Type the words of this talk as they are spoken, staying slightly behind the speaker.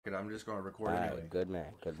Good, I'm just gonna record anyway. Good man,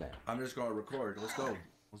 good man. I'm just gonna record. Let's go.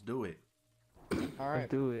 Let's do it. All Let's right,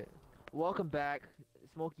 do it. Welcome back.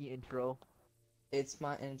 Smoky intro. it's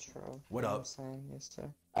my intro. What You know up? I'm saying? Yes, sir.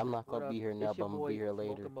 I'm not What gonna up? be here now, It's but your I'm gonna boy, be here Smoke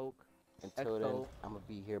later. and Moke. Until XO. then, I'm gonna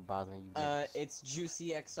be here bothering you guys. It's Juicy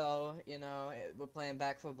XO. You know, we're playing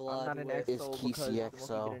Back for I'm Blood not an with It's XO Kissy because Smokey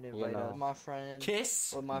XO, didn't you invite know. us. my friend.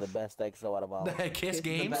 Kiss. With my The best XO out of all. The kiss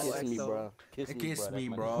games. best. Kiss me, XO. bro. Kiss me, Kiss bro. me, That's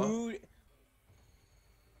my bro. name. who?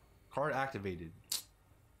 Card activated.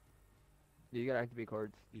 You gotta activate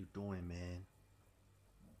cards. What you doing, man?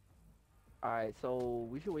 Alright, so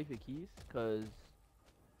we should wait for keys, cause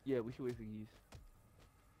yeah, we should wait for keys.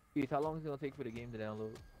 Keith, how long is it gonna take for the game to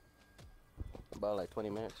download? About like 20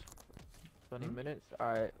 minutes. 20 minutes?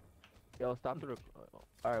 Alright. Yo, stop the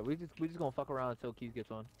alright, we just gonna fuck around until keys gets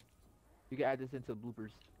on. You can add this into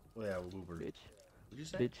bloopers. Oh yeah, Uber. Bitch. What'd you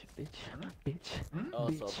say? Bitch. Oh,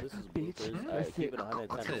 so Bitch. this is Bitch. bloopers. That's Keep it. it 100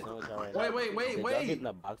 times That's it. sandwich right Wait, now. wait, wait, Did y'all wait. get in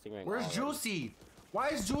the boxing ring Where's already? Juicy? Why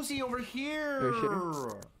is Juicy over here? Where's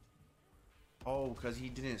Shitter? Oh, because he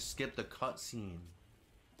didn't skip the cutscene.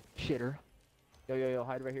 Shitter. Yo,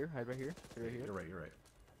 hide right here, hide right here. Hide right here. You're right. You're right.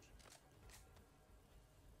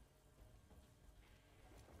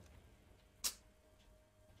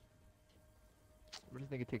 We're just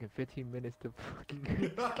thinking taking 15 minutes to fucking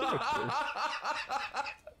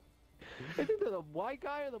It's either the white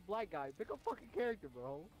guy or the black guy. Pick a fucking character,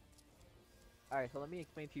 bro. Alright, so let me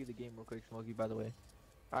explain to you the game real quick, Smokey, by the way.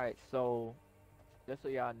 Alright, so just so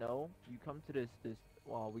y'all know, you come to this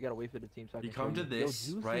well, we gotta wait for the team so I can You come show to you. Yo, this,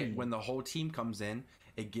 Juicy. right? When the whole team comes in,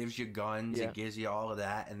 it gives you guns, Yeah. it gives you all of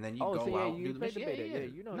that, and then you Oh, go so yeah, out and you do the played the mission. beta, Yeah, yeah,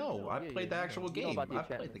 you know. No, you know, I yeah, played the you actual know. You know game. about the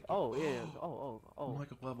I played the game. Oh, yeah. Oh. I'm like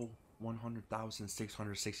a level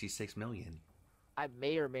 100,666 million. I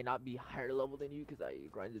may or may not be higher level than you because I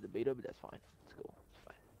grinded the beta, but that's fine. Let's go. It's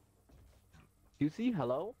fine. Juicy,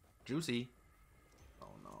 hello? Juicy. Oh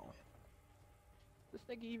no. This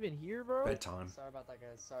nigga even here, bro? Bedtime. Sorry about that,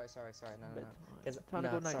 guys. Sorry. No. Bedtime. 'Cause- Time to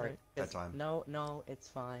no, go night, sorry. night. 'Cause- Bedtime. No, it's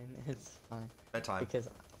fine. It's fine. Bedtime. Because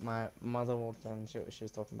my mother walked in. She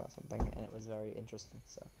was talking about something, and it was very interesting.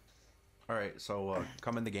 So. All right, so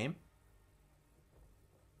come in the game.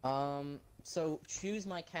 So choose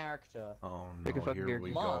my character. Oh Pick a no, fucking here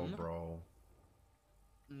we character. go, Mom. bro.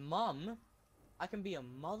 Mom, I can be a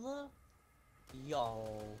mother.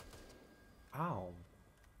 Yo. Ow.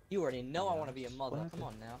 You already know I want to be a What mother. happened? Come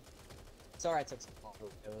on now. Sorry I took so long.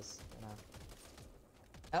 It was, you know.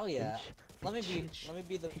 Hell yeah. Bitch, Let me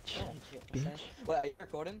be the. bitch, Oh, shit, bitch. Wait, are you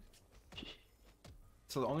recording?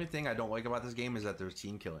 So the only thing I don't like about this game is that there's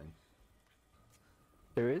team killing.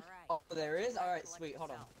 There is? Oh, there is. All right, sweet. Hold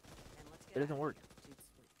on. It doesn't work.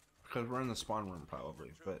 Because we're in the spawn room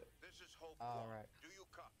probably, but This is Hope All One. right. Do you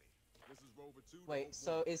copy? This is Rover 2. Wait.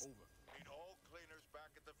 So is Need all cleaners back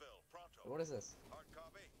at the Ville. Pronto. what is this? Hard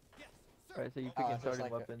copy? Alright, so you Oh, picking it's just starting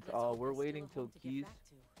like a- weapons. We're waiting till Keys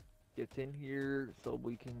gets in here so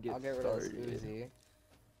we can get I'll get rid of started. this Uzi.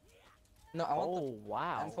 No, I Oh want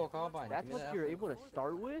wow. the M4 carbine. That's Give me what the you're M4. able to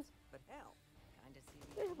start with? But hell, kinda see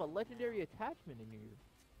They have a legendary attachment in here.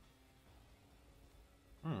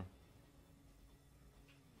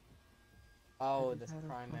 Oh, I this just had a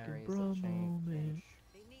primary is fucking a bro change. moment.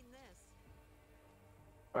 They mean this.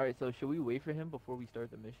 Alright, so should we wait for him before we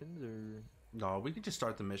start the missions or no, we can just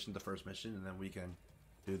start the mission, the first mission, and then we can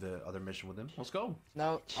do the other mission with him. Let's go.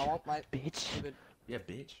 No, I want my bitch? stupid. Yeah,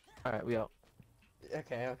 bitch. Alright, we out.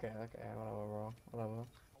 Okay. Whatever, bro. Whatever.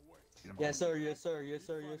 Get him Yes, sir. Yes, sir. Yes,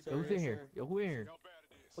 sir. Yes, sir. Yo, who's in yes, here? sir. Yo, who in here?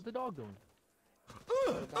 What's the dog doing?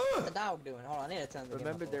 What's the dog doing? Hold on, I need to turn the game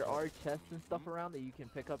Remember, up there real are chests and stuff around that you can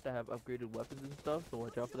pick up that have upgraded weapons and stuff, so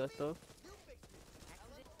watch out for that stuff.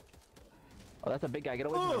 Oh, that's a big guy. Get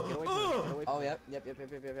away from him. Get away from him. Get away quick. from Oh, him.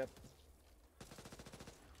 yep.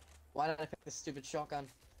 Why did I pick this stupid shotgun?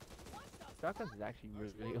 Shotguns is actually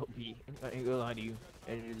really OP. I ain't gonna lie to you.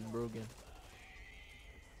 And it is broken.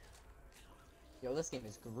 Yo, this game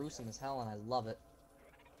is gruesome as hell, and I love it.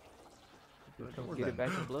 Just come Where's get it that?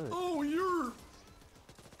 back in blood. Oh, you're.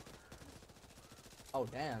 Oh,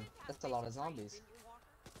 damn. That's a lot of zombies.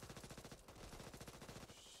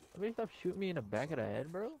 Somebody stop shooting me in the back of the head,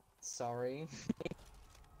 bro. Sorry.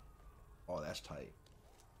 Oh, that's tight.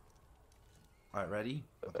 All right, ready?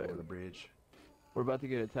 Let's go to the bridge. We're about to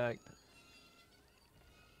get attacked.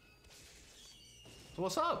 So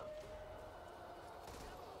what's up?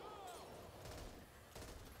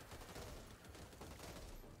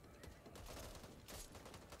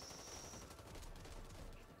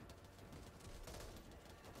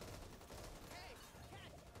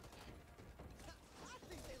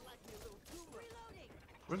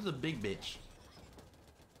 Where's the big bitch?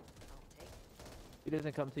 I'll take it. He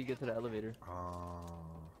doesn't come till you get to the elevator.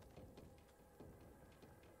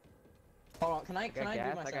 Hold on, can I do my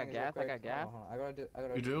gas, I got settings gas, real I got quick? gas. Hold on, I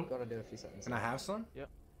gotta You do? do a few settings. Can I have some?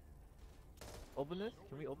 Open this?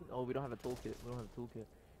 Can we open? Oh, we don't have a toolkit. We don't have a toolkit.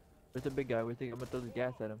 There's a big guy. We're thinking I'm gonna throw the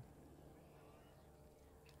gas at him.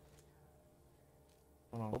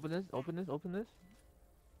 Hold on. Open this. Open this. Open this.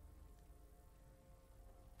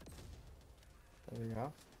 There we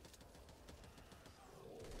go.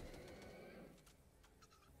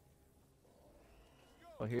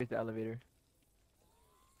 Oh, here's the elevator.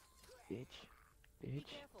 Bitch. Be Bitch.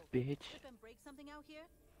 careful. Bitch. Trip and break something out here?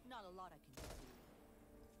 Not a lot I can do.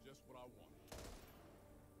 Just what I want.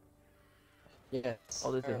 Yes.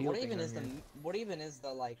 Oh, there's a heal what thing even right is here. what even is the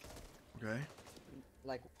like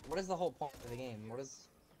what is the whole point of the game? What is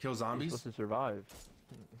Kill You're zombies? supposed to survive.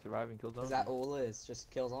 Survive and kill zombies. that all it is? Just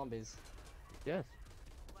kill zombies. Yes.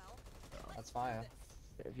 Well, That's fire.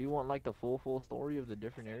 If you want like the full story of the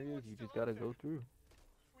different areas, you just gotta go through.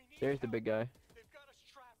 There's the big guy. They've got us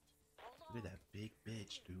trapped. Look at that big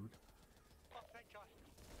bitch, dude. Oh, thank God.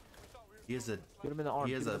 We thought we were He has a Shoot him in the arm.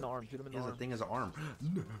 he Shoot has him a in the arm. Shoot him in he the has a arm. thing as an arm.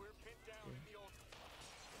 we're pinned down in the old.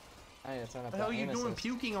 I need to turn up What the hell are that you aim doing assist.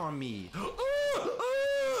 puking on me? Fuck.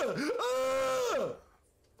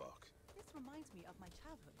 this reminds me of my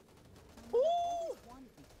childhood. My mother always wanted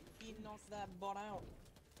me to. He knocked that butt out.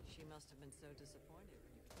 She must have been so disappointed.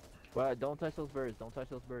 Well, don't touch those birds. Don't touch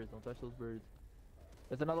those birds. Don't touch those birds.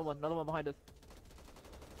 There's another one. Another one behind us.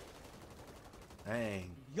 Dang.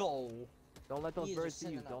 Yo. Don't let those He is birds just see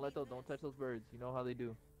you. sending out- Don't touch those birds. You know how they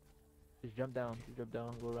do. Just jump down. Just jump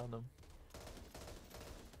down. Go around them.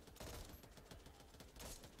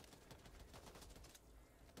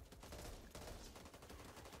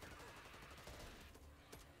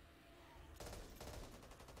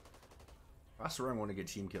 I swear I'm going to get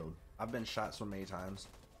team killed. I've been shot so many times.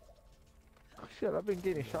 Oh, shit, I've been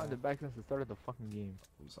getting shot in the back since the start of the fucking game.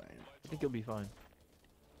 I'm saying. I think you'll be fine.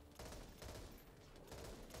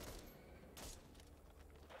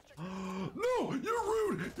 No! You're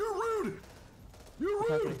rude! You're rude! You're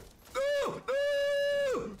What's rude! happening? No!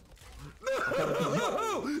 No!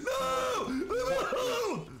 No! No!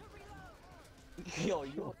 No! Yo,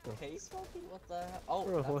 you okay, Smokey? What the hell? Oh,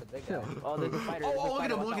 Bro, that's a what- big guy. Oh, there's a fighter. Oh, there's a look at fighter. him! Watch Look out,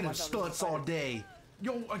 at him! watch out, there's a Stunts all fighter. day!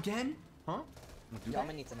 Yo, again? Huh? Do Y'all that?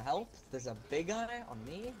 may need some help. There's a big guy on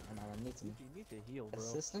me, and I need some You need to heal, bro.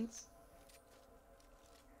 assistance.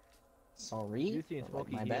 Sorry. You see like,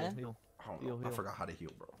 Smokey my heal, bad. heal. I don't Heal, know. I heal. forgot how to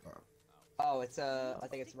heal, bro. Oh, it's I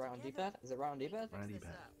think it's right on D-pad. Is it right on D-pad? Right. Fix Need this that.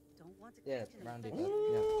 up. Don't want to Yeah, catch any round fish. D-pad.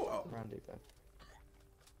 Ooh, Yeah, oh. round D-pad.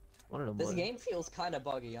 One of them This boys. game feels kind of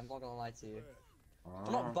buggy. I'm not gonna lie to you. Well,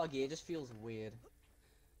 Uh, not buggy. It just feels weird.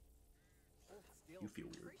 you feel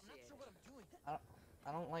weird.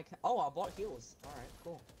 I don't like. Oh, I bought heals. All right,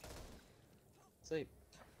 cool. Sweet.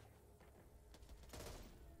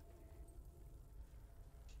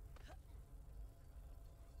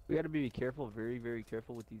 We gotta be careful, very, very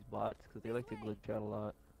careful with these bots, because they like to glitch out a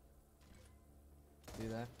lot. Do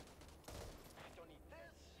that. I don't need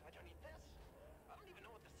this. I don't need this. I don't even know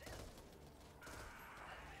what this is.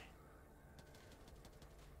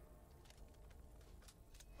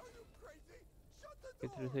 Are you crazy? Shut the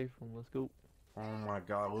Get to the safe room, let's go. Oh my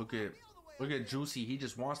god, look at Juicy. He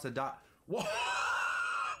just wants to die. Whoa!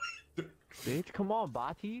 Bitch, come on,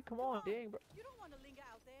 Bati. Come on, dang, bro. You don't want to linger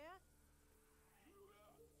out there.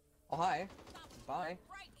 Oh, hi. Bye.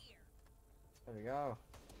 Right here. There we go.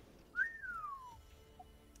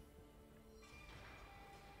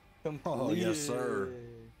 Oh, yes, sir.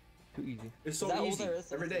 Too easy. It's Is that so all easy. there is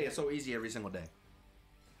to Every this day, it's so easy every single day.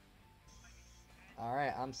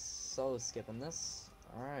 Alright, I'm so skipping this.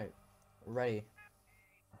 Alright. Ready.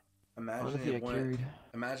 Imagine Honestly, I if, carried.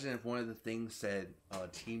 imagine if one of the things said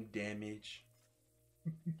team damage.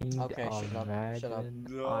 Okay, shut up, shut up. Imagine I would've-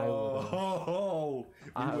 No,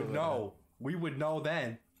 I we would would've. know. We would know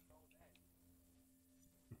then.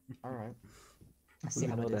 Alright. I We see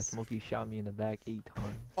how know it that is. Smokey shot me in the back 8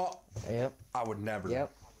 times. Oh, Yep. I would never.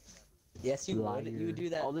 Yep. Yes, you would. You would do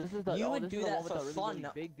that. Oh, this is the. You oh, would this do is the that one with for the really, fun. really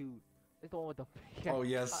big dude. This is the one with the. Oh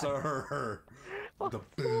yes, sir. Oh, The this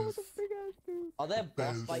is the one with boost. the big ass dude. Are there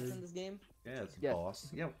boss Boost. fights in this game? Yeah, it's Yes. boss.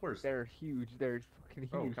 Yeah, of course. They're huge. They're fucking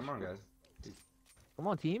Oh, huge. come on, guys. Come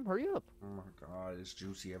on, team. Hurry up. Oh my god, it's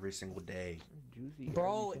juicy every single day. Juicy.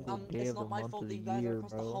 Bro, every single day it's of not the my month fault of that the you guys are year,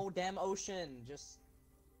 across the bro. whole damn ocean. Just.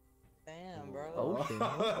 Damn, bro. Ocean?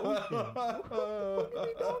 What ocean? What are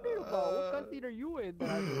you talking about? What country are you in?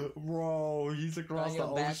 Bro, he's across Turn the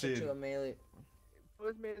your back into a ocean. melee.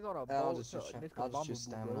 This man is on a I'll boat. just use This I'll could just use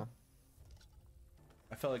bumble, bro. stamina.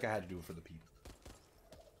 I felt like I had to do it for the people.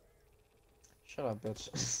 Shut up,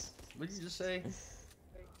 bitch. What did you just say?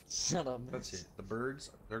 Shut up. That's it. The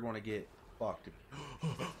birds, they're going to get fucked.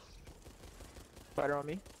 Spider on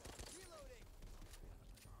me.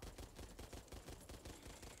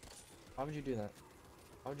 Why would you do that?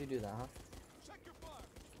 Why would you do that, huh?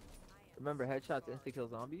 Remember, headshots insta kill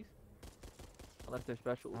zombies? Unless they're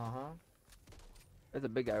special. Uh-huh. There's a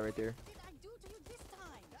big guy right there. What did I do to you this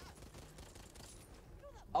time?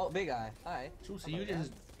 Oh, big guy. Hi. Susie,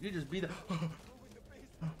 you just be the.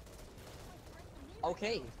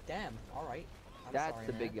 Okay, damn. Alright. That's sorry,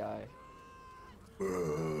 the big man. guy.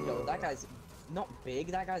 Yo, that guy's not big.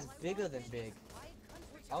 That guy's bigger than big.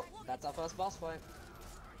 Oh, that's our first boss fight.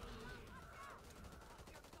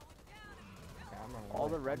 Okay, I'm running All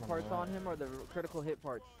away. the red I'm parts running on away. him are the critical hit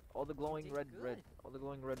parts. All the glowing red, all the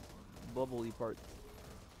glowing red bubbly parts.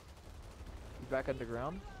 He's back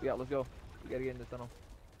underground. Yeah, let's go. We gotta get in the tunnel.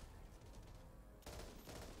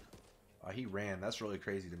 He ran. That's really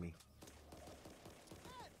crazy to me.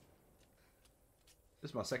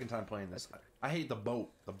 This is my second time playing this. I hate the boat.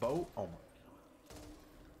 The boat? Oh my.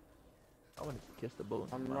 I want to kiss the boat.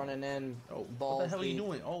 I'm running in. Oh, balls what the hell are you deep.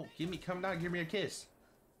 doing? Oh, come down, give me a kiss.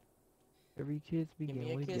 Every kiss Give begin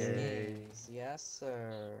me a with kiss, gay. games. Yes,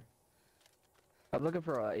 sir. I'm looking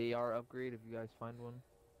for a AR upgrade if you guys find one.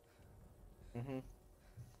 Mm-hmm.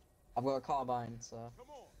 I've got a carbine, so.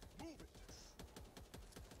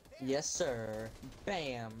 Yes, sir.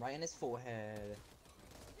 Bam! Right in his forehead.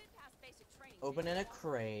 Opening a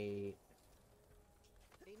crate.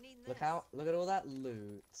 Look out! Look at all that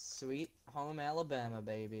loot. Sweet home Alabama,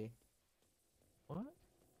 baby. What?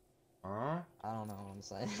 Huh? I don't know what I'm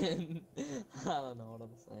saying. I don't know what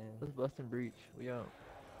I'm saying. Let's bust and breach. We out.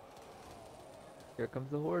 Here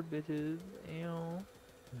comes the horde, bitches. Ew.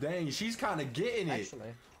 Dang, she's kind of getting it.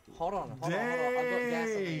 Actually, hold on. I've got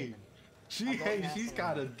gasoline. She, I've got she's gasoline.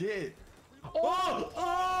 kind of get. Oh!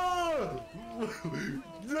 Oh!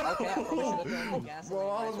 No! Okay, I probably should've thrown the gasoline Bro,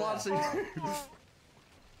 I was right there. watching.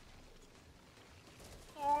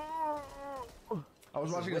 I was This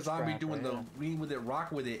is watching a zombie witchcraft doing right the here. lean with it,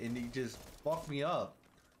 rock with it, and he just fucked me up.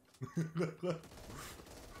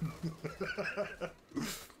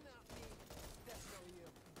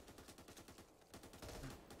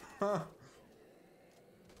 Huh.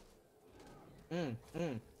 No,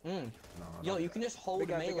 Yo, no. you can just hold Big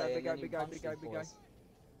guy, big melee guy, and then you big guy, punch big guy, these big guy. boys.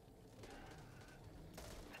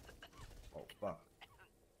 Oh, fuck.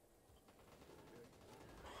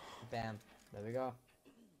 Bam. There we go.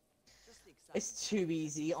 It's too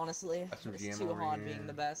easy, honestly. That's some It's GM too over hard here. being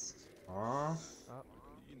the best. Huh?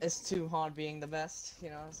 It's too hard being the best, you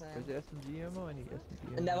know what I'm saying? Is it SMG ammo? I need SMG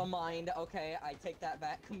ammo. Never mind, okay, I take that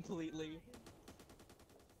back completely.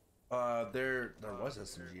 There was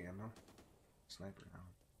SMG ammo. Sniper now.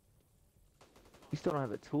 You still don't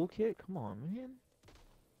have a toolkit? Come on, man.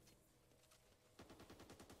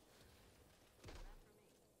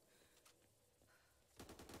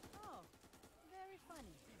 Oh, very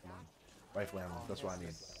funny. Rifle ammo. That's what I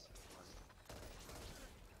need.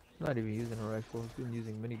 Not even using a rifle. I've been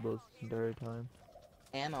using mini bullets this entire time.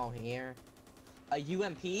 Ammo here. A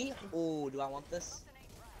UMP? Ooh, do I want this?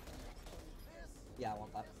 Yeah, I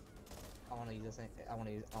want that. I want to use this thing. I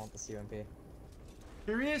want this UMP.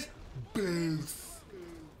 Here he is. Booth.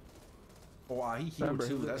 Oh, wow, he healed Remember,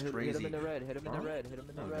 too. That's hit crazy. him in the red, hit him in the Huh? red, hit him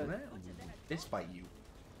in the Oh, red. man. Fist fight you.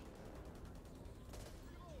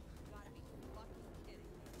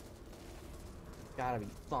 Gotta be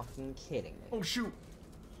fucking kidding me. Oh shoot.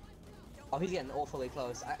 Oh, he's getting awfully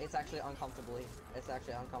close. It's actually uncomfortably. It's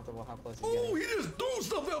actually uncomfortable how close he's Oh, getting. he just do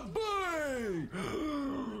stuff and bang.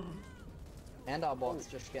 And our bot's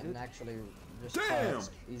just getting actually just Damn! hurt.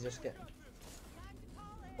 He's just getting.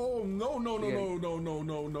 Oh no no no no no no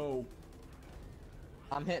no no.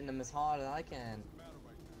 I'm hitting him as hard as I can.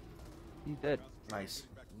 He's dead. Nice.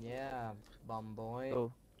 Yeah, bum boy.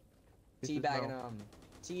 Oh. This is Teabagging now. him.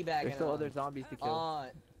 Teabagging There's still him. other zombies to kill.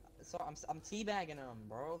 So I'm teabagging him,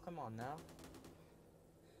 bro. Come on now.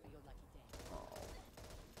 Oh.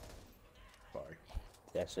 Sorry.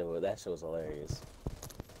 That shit was hilarious.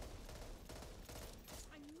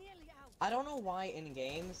 I'm nearly out. I don't know why in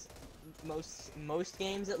games, most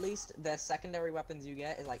games at least, the secondary weapons you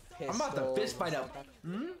get is like pistols. I'm about to fist fight and up. stuff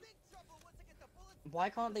like that. Why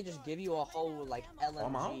can't they just give you a whole like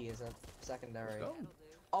I'm out. LMG as a secondary? Let's go.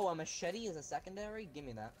 Oh, a machete is a secondary? Give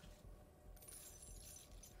me that.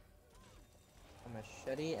 A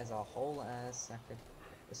machete as a whole ass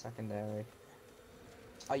secondary.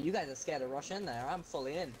 Oh, you guys are scared to rush in there. I'm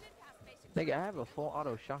fully in. Nigga, I have a full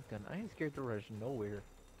auto shotgun. I ain't scared to rush nowhere.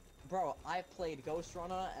 Bro, I played Ghost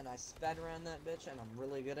Runner and I sped around that bitch and I'm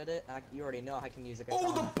really good at it. You already know I can use a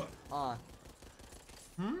Oh katana.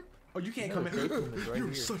 the. Hmm? Oh, you can't No, come the safe room in. is right You're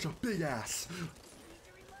here. such a big ass.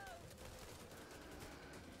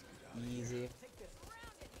 Easy.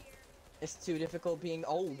 It's too difficult being.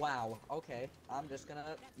 Oh wow. Okay. I'm just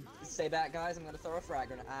gonna stay back, guys. I'm gonna throw a frag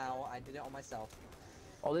grenade. Ow! I did it on myself.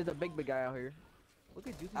 Oh, there's a big guy out here. Look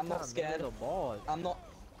at Juicy I'm not Tom, scared. There's a boss. I'm not.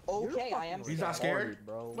 You're Okay, I am fucking He's scared. not scared? retarded,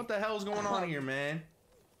 bro. What the hell's going on here, man?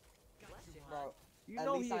 Bro, You at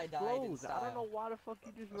know least he I died in explodes. I don't know style. why the fuck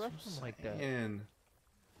you just rushed him like that. And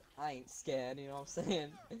I ain't scared. You know what I'm saying?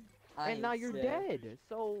 I And ain't now you're scared. dead.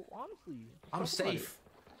 So honestly, I'm think about it. safe.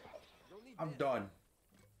 I'm done.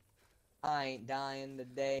 I ain't dying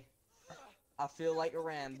today. I feel like a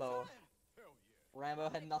Rambo. Rambo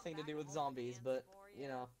had nothing to do with zombies, but you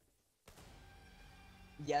know.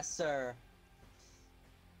 Yes, sir.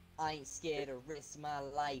 I ain't scared to risk my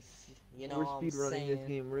life. You know We're what I'm speed running saying? this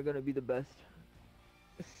game. We're gonna be the best.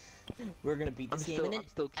 We're gonna beat this game in an I'm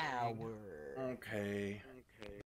still hour. kidding. Okay.